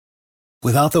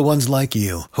Without the ones like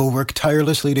you, who work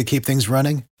tirelessly to keep things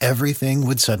running, everything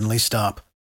would suddenly stop.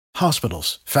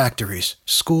 Hospitals, factories,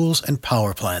 schools, and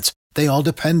power plants, they all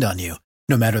depend on you.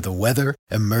 No matter the weather,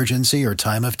 emergency, or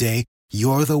time of day,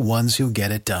 you're the ones who get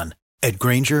it done. At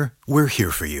Grainger, we're here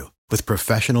for you with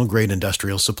professional-grade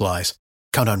industrial supplies.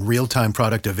 Count on real-time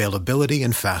product availability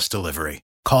and fast delivery.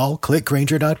 Call, click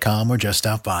Grainger.com, or just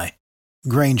stop by.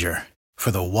 Grainger, for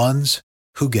the ones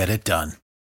who get it done.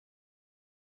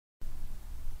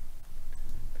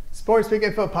 Sports Pick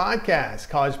Info Podcast,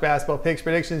 college basketball picks,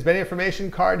 predictions, betting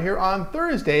information card here on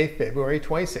Thursday, February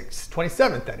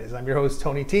 27th, that is. I'm your host,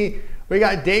 Tony T. We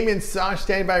got Damien Sosh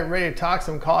standing by ready to talk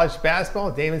some college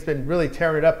basketball. Damien's been really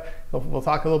tearing it up. We'll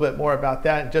talk a little bit more about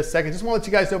that in just a second. Just want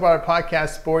to let you guys know about our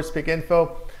podcast, Sports Pick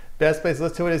Info. Best place to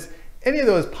listen to it is any of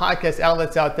those podcast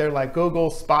outlets out there like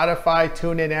Google, Spotify,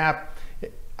 TuneIn app,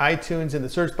 iTunes. In the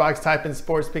search box, type in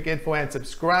Sports Pick Info and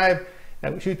subscribe.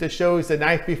 And we shoot the shows the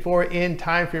night before in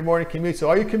time for your morning commute. So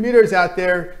all you commuters out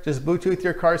there, just Bluetooth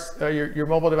your car, your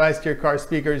mobile device to your car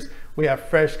speakers. We have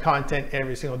fresh content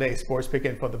every single day. Sports Pick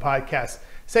Info, the podcast.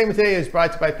 Segment today is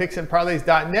brought to you by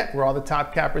PicksandParlays.net, where all the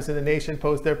top cappers in the nation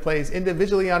post their plays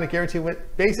individually on a guaranteed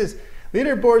basis.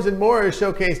 Leaderboards and more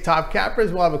showcase top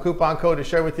cappers. We'll have a coupon code to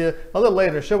share with you a little later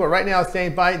in the show. But right now,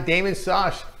 staying by Damien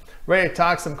Sosh, ready to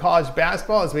talk some college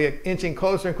basketball as we get inching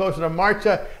closer and closer to March.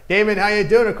 Damien, how you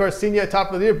doing? Of course, seeing you at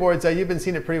top of the leaderboards, you've been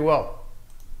seeing it pretty well.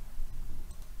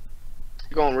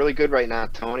 Going really good right now,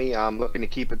 Tony. I'm looking to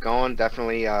keep it going.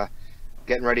 Definitely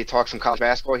getting ready to talk some college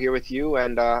basketball here with you,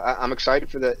 and I'm excited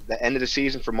for the end of the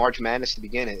season, for March Madness to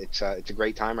begin. It's a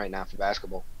great time right now for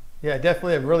basketball. Yeah,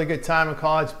 definitely a really good time in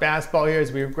college basketball here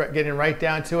as we're getting right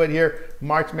down to it here.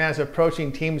 March Madness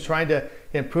approaching, teams trying to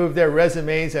improve their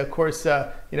resumes. Of course,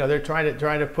 they're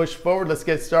trying to push forward. Let's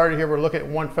get started here. We're looking at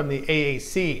one from the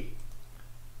AAC.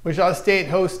 Wichita State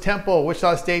hosts Temple.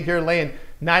 Wichita State here laying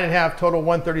 9.5, total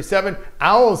 137.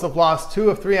 Owls have lost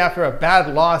 2 of 3 after a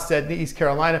bad loss at East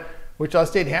Carolina. Wichita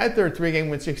State had their 3-game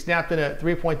win streak snapped in a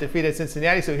 3-point defeat at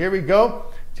Cincinnati. So here we go.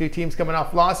 2 teams coming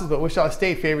off losses, but Wichita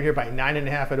State favored here by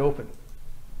 9.5 at open.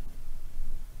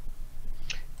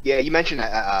 Yeah, you mentioned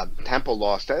Temple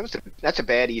lost. That's a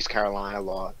bad East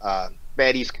Carolina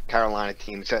bad East Carolina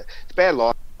team. It's a bad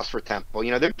loss for Temple.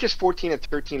 They're just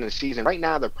 14-13 in the season. Right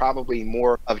now, they're probably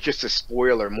more of just a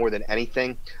spoiler more than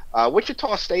anything.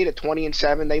 Wichita State at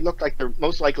 20-7, they look like they're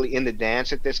most likely in the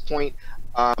dance at this point.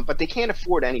 But they can't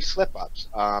afford any slip-ups.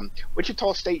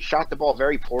 Wichita State shot the ball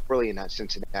very poorly in that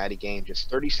Cincinnati game,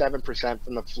 just 37%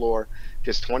 from the floor,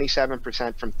 just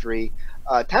 27% from 3.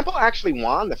 Temple actually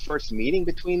won the first meeting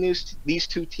between these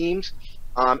two teams,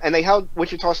 and they held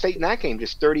Wichita State in that game,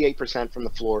 just 38% from the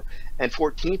floor and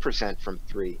 14% from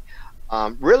 3.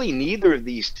 Really, neither of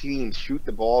these teams shoot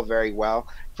the ball very well.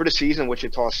 For the season,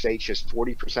 Wichita State's just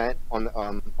 40%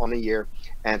 on the year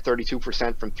and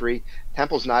 32% from 3.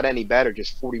 Temple's not any better,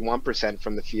 just 41%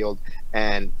 from the field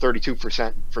and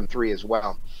 32% from 3 as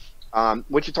well.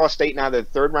 Wichita State now the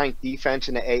 3rd-ranked defense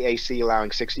in the AAC,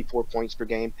 allowing 64 points per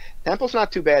game. Temple's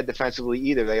not too bad defensively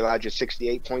either. They allow just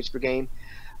 68 points per game.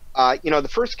 The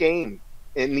first game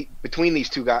between these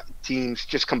two teams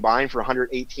just combined for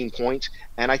 118 points,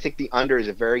 and I think the under is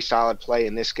a very solid play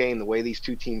in this game. The way these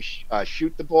two teams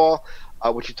shoot the ball,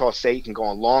 Wichita State can go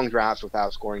on long drives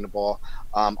without scoring the ball.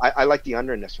 I like the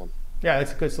under in this one. Yeah,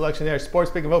 that's a good selection there. Sports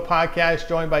Pick and Vote podcast,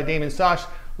 joined by Damien Sosh,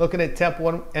 looking at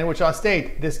Temple and Wichita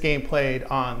State. This game played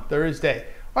on Thursday.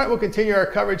 All right, we'll continue our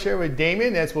coverage here with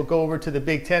Damien as we'll go over to the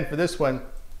Big Ten for this one.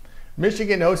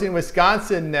 Michigan hosting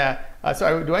Wisconsin.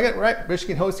 Sorry, do I get it right?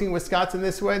 Michigan hosting Wisconsin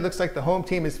this way. Looks like the home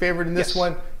team is favored in this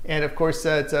one. And, of course,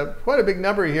 it's quite a big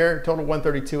number here, total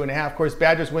 132.5. Of course,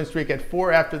 Badgers win streak at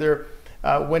 4 after their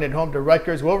win at home to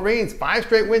Rutgers. Wolverines, 5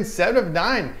 straight wins, 7 of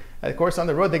 9. Of course, on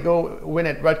the road, they go win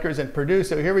at Rutgers and Purdue.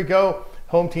 So here we go.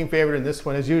 Home team favored in this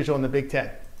one, as usual, in the Big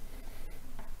Ten.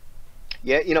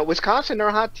 Yeah, Wisconsin, they're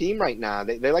a hot team right now.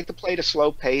 They like to play at a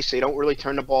slow pace. They don't really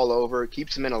turn the ball over. It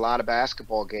keeps them in a lot of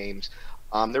basketball games.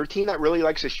 They're a team that really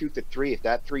likes to shoot the 3. If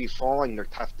that 3 is falling, they're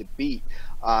tough to beat.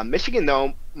 Michigan,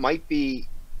 though, might be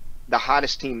the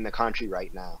hottest team in the country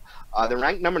right now. They're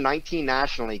ranked number 19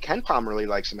 nationally. KenPom really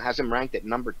likes them, has them ranked at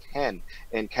number 10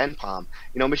 in KenPom.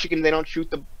 Michigan, they don't shoot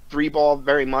the 3 ball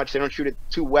very much. They don't shoot it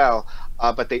too well,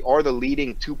 but they are the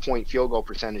leading 2-point field goal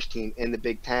percentage team in the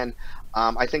Big Ten.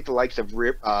 I think the likes of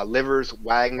Livers,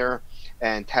 Wagner,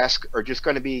 and Tesk are just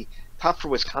going to be tough for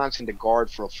Wisconsin to guard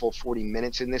for a full 40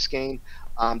 minutes in this game.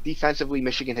 Defensively,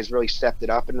 Michigan has really stepped it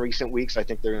up in recent weeks. I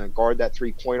think they're going to guard that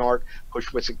 3-point arc,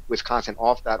 push Wisconsin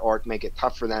off that arc, make it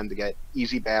tough for them to get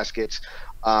easy baskets.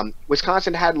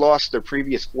 Wisconsin had lost their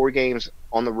previous 4 games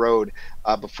on the road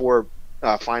before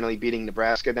finally beating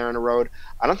Nebraska there on the road.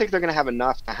 I don't think they're going to have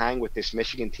enough to hang with this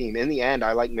Michigan team. In the end,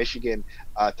 I like Michigan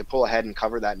to pull ahead and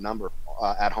cover that number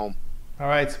at home. All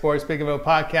right, Sports Big Info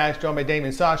Podcast, joined by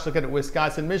Damon Sosh, looking at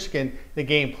Wisconsin, Michigan, the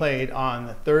game played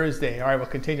on Thursday. All right, we'll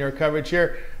continue our coverage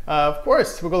here. Of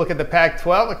course, we're going to look at the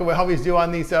Pac-12, like we always do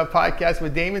on these podcasts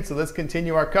with Damon, so let's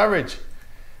continue our coverage.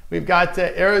 We've got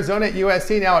Arizona at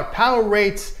USC now at power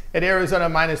rates at Arizona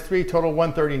 -3, total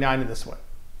 139 in this one.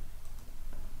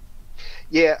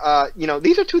 Yeah,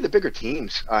 these are two of the bigger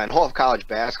teams in all of college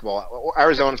basketball.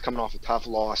 Arizona's coming off a tough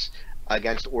loss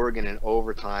against Oregon in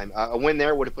overtime. A win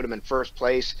there would have put him in first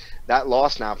place. That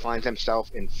loss now finds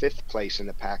himself in 5th place in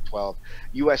the Pac-12.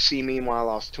 USC, meanwhile,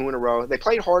 lost 2 in a row. They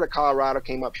played hard at Colorado,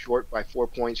 came up short by 4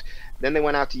 points. Then they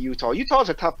went out to Utah. Utah's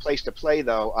a tough place to play,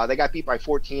 though. They got beat by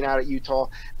 14 out at Utah.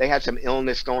 They had some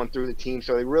illness going through the team,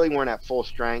 so they really weren't at full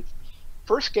strength.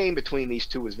 First game between these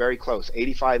two was very close,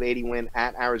 85-80 win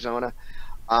at Arizona.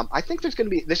 I think this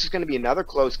is going to be another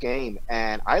close game,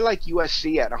 and I like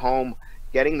USC at home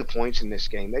getting the points in this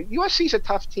game. USC's a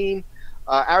tough team.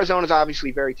 Arizona's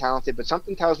obviously very talented, but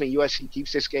something tells me USC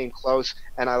keeps this game close,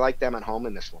 and I like them at home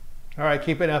in this one. All right,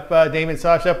 keeping up Damon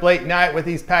Sosh up late night with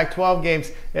these Pac-12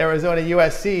 games. Arizona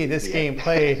USC, this game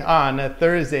played on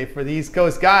Thursday for the East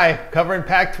Coast guy covering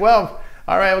Pac-12.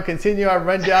 All right, we'll continue our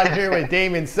rundown here with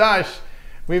Damon Sosh.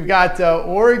 We've got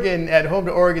Oregon at home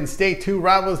to Oregon State. 2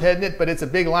 rivals heading it, but it's a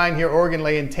big line here. Oregon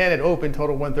laying 10 at open,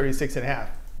 total 136.5.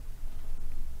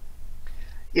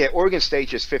 Yeah, Oregon State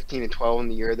just 15-12 in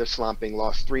the year. They're slumping,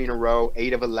 lost 3 in a row,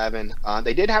 8 of 11.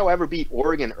 They did, however, beat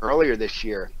Oregon earlier this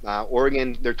year.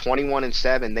 Oregon, they're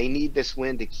 21-7. They need this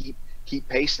win to keep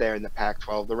pace there in the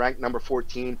Pac-12. They're ranked number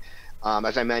 14.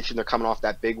 As I mentioned, they're coming off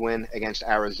that big win against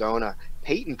Arizona.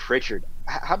 Peyton Pritchard,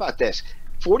 how about this?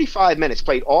 45 minutes,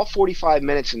 played all 45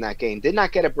 minutes in that game, did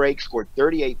not get a break, scored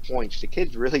 38 points. The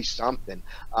kid's really something.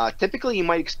 Typically, you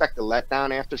might expect a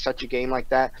letdown after such a game like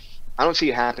that. I don't see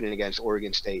it happening against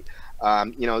Oregon State.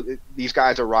 These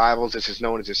guys are rivals. This is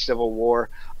known as a civil war.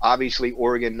 Obviously,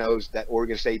 Oregon knows that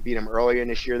Oregon State beat them earlier in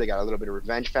this year. They got a little bit of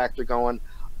revenge factor going.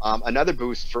 Another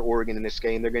boost for Oregon in this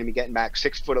game. They're going to be getting back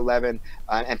 6'11"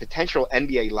 and potential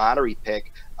NBA lottery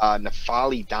pick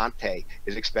N'Faly Dante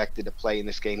is expected to play in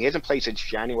this game. He hasn't played since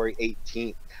January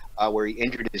 18th. Where he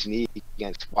injured his knee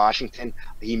against Washington.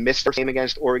 He missed the game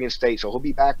against Oregon State, so he'll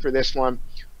be back for this one.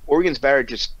 Oregon's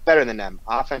better than them,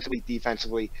 offensively,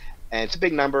 defensively, and it's a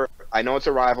big number. I know it's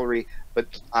a rivalry, but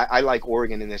I like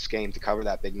Oregon in this game to cover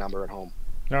that big number at home.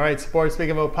 All right, Sports Big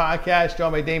Info Podcast,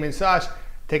 joined by Damon Sosh.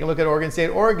 Take a look at Oregon State.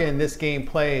 Oregon, this game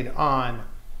played on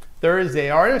Thursday.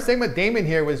 Our segment, Damon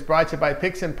here, was brought to you by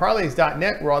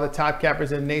PicksandParlays.net, where all the top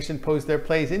cappers in the nation post their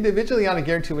plays individually on a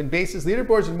guaranteed win basis.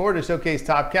 Leaderboards and more to showcase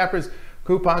top cappers.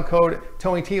 Coupon code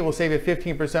TonyT will save you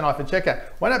 15% off at checkout.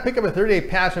 Why not pick up a 30-day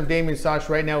pass from Damon Sosh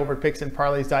right now over at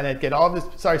PicksandParlays.net? Get all of his,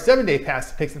 7-day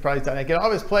pass to PicksandParlays.net. Get all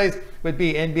of his plays. Would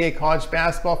be NBA, college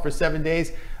basketball for 7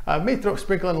 days.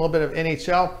 Sprinkle in a little bit of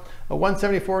NHL.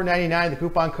 $174.99. The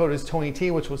coupon code is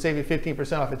TonyT, which will save you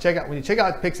 15% off at checkout. When you check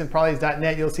out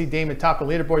PicksandParlays.net, you'll see Damon top the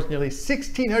leaderboards, nearly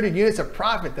 1,600 units of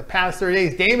profit the past 30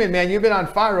 days. Damon, man, you've been on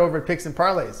fire over at Picks and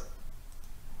Parlays.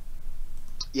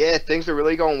 Yeah, things are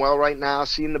really going well right now.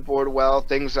 Seeing the board well.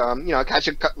 Things, catch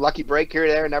a lucky break here or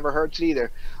there never hurts either.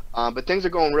 But things are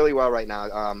going really well right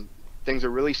now. Things are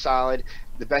really solid.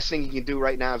 The best thing you can do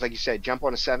right now is, like you said, jump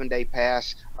on a 7-day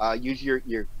pass, use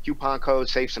your coupon code,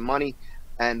 save some money,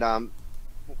 and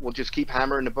we'll just keep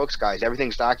hammering the books, guys.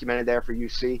 Everything's documented there for you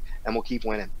to see, and we'll keep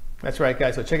winning. That's right,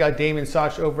 guys. So check out Damon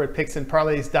Sosh over at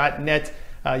PicksandParlays.net.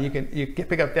 You can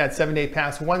pick up that 7-day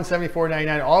pass,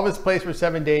 $174.99. All of his plays for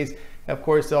 7 days. Of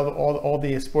course, all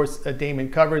the sports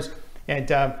Damon covers.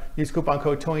 And use coupon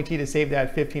code TonyT to save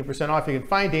that 15% off. You can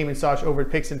find Damon Sosh over at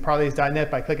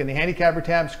PicksandParlays.net by clicking the handicapper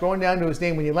tab, scrolling down to his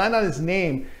name. When you land on his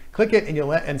name, click it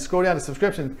and scroll down to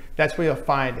subscription. That's where you'll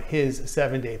find his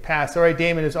 7-day pass. All right,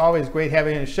 Damon, it's always great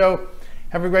having you on the show.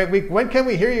 Have a great week. When can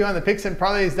we hear you on the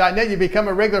PicksandParlays.net? You become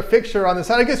a regular fixture on the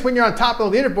site. I guess when you're on top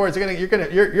of the leaderboards,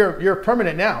 you're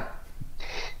permanent now.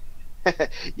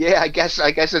 Yeah, I guess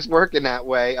it's working that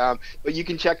way. But you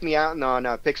can check me out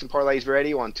on Picks and Parlays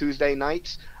Radio on Tuesday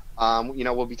nights.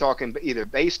 We'll be talking either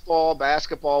baseball,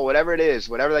 basketball, whatever it is,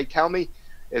 whatever they tell me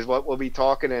is what we'll be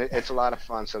talking. It's a lot of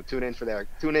fun. So tune in for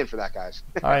that, guys.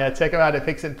 All right, check them out at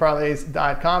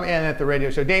PicksandParlays.com and at the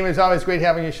radio show. Damon, it's always great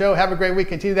having your show. Have a great week.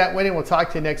 Continue that winning. We'll talk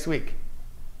to you next week.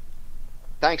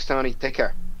 Thanks, Tony. Take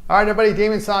care. All right, everybody,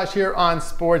 Damon Sosh here on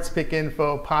Sports Pick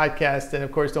Info Podcast. And,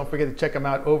 of course, don't forget to check him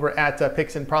out over at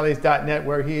PicksandParlays.net,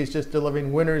 where he is just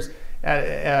delivering winners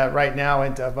right now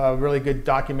and really good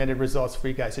documented results for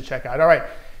you guys to check out. All right,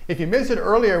 If you missed it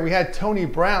earlier, we had Tony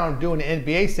Brown doing an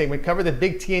NBA segment, cover the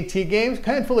big TNT games,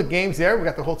 kind of full of games there. We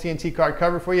got the whole TNT card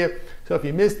covered for you. So if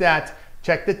you missed that,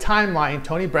 check the timeline,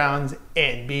 Tony Brown's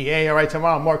NBA. All right,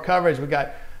 tomorrow, more coverage. We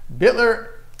got Bitler,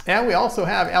 and we also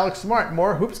have Alex Smart,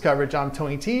 more hoops coverage on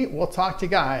Tony T. We'll talk to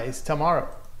you guys tomorrow.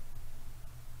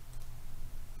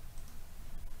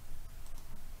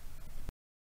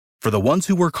 For the ones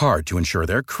who work hard to ensure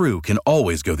their crew can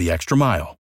always go the extra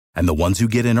mile, and the ones who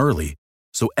get in early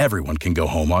so everyone can go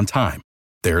home on time,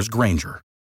 there's Grainger,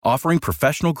 offering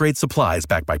professional-grade supplies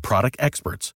backed by product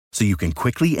experts so you can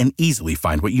quickly and easily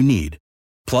find what you need.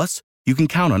 Plus, you can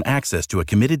count on access to a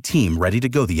committed team ready to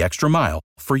go the extra mile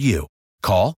for you.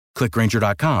 Call, click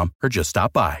Grainger.com, or just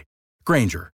stop by.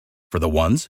 Grainger, for the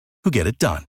ones who get it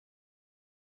done.